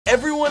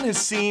Everyone has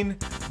seen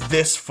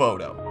this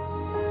photo.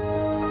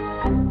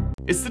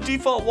 It's the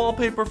default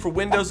wallpaper for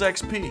Windows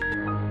XP.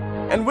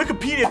 And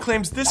Wikipedia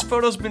claims this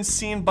photo's been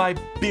seen by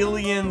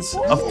billions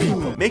of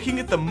people, making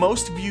it the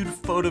most viewed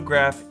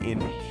photograph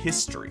in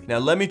history. Now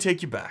let me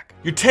take you back.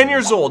 You're 10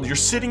 years old, you're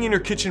sitting in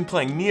your kitchen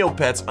playing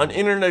Neopets on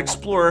Internet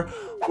Explorer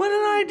when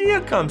an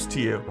idea comes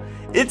to you.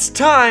 It's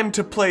time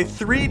to play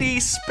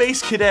 3D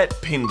Space Cadet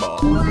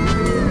pinball.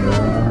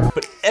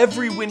 But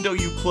every window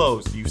you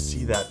close, you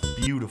see that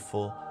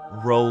beautiful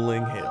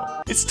rolling hill.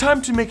 It's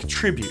time to make a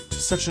tribute to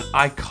such an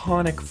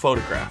iconic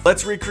photograph.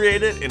 Let's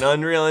recreate it in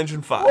Unreal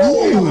Engine 5.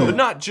 But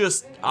not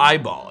just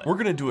eyeball it. We're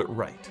gonna do it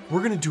right.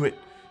 We're gonna do it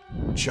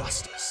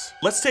justice.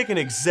 Let's take an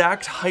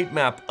exact height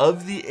map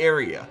of the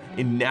area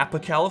in Napa,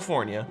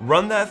 California,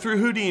 run that through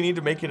Houdini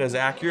to make it as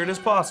accurate as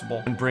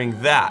possible, and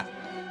bring that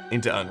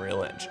into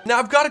Unreal Engine. Now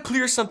I've got to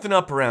clear something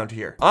up around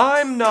here.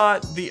 I'm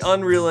not the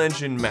Unreal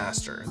Engine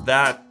master.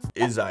 That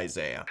is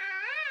Isaiah.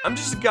 I'm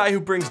just a guy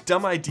who brings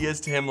dumb ideas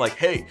to him like,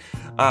 hey,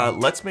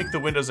 let's make the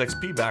Windows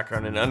XP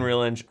background in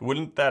Unreal Engine.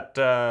 Wouldn't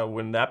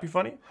that be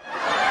funny?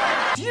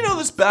 Do you know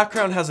this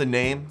background has a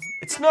name?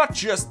 It's not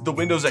just the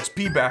Windows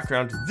XP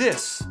background.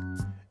 This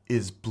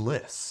is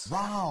Bliss.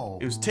 Wow.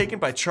 It was taken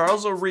by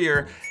Charles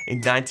O'Rear in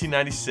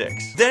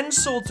 1996, then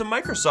sold to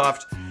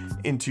Microsoft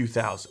in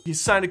 2000. He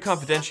signed a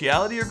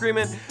confidentiality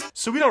agreement,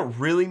 so we don't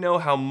really know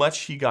how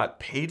much he got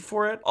paid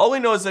for it. All we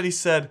know is that he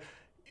said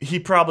he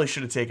probably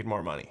should have taken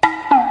more money.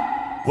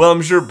 Well,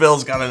 I'm sure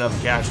Bill's got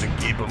enough cash to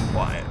keep him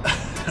quiet.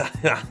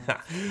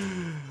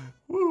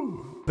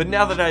 Woo. But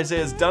now that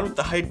Isaiah's done with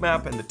the height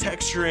map and the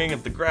texturing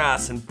of the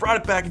grass and brought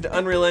it back into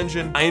Unreal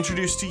Engine, I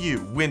introduce to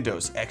you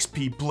Windows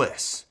XP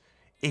Bliss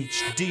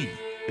HD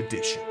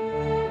Edition.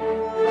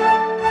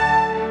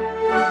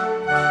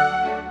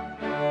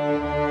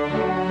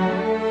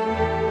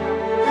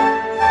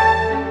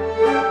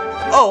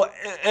 Oh,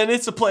 and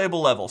it's a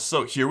playable level,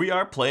 so here we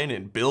are playing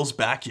in Bill's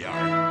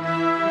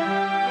backyard.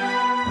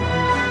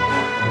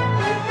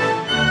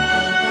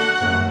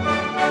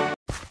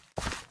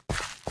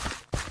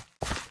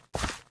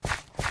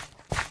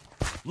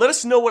 Let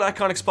us know what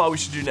iconic spot we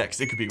should do next.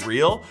 It could be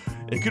real,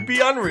 it could be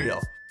unreal.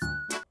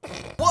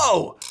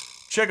 Whoa!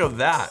 Check out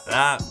that.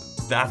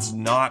 That's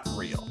not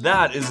real.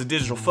 That is a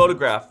digital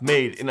photograph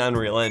made in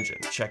Unreal Engine.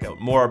 Check out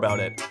more about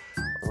it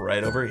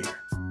right over here.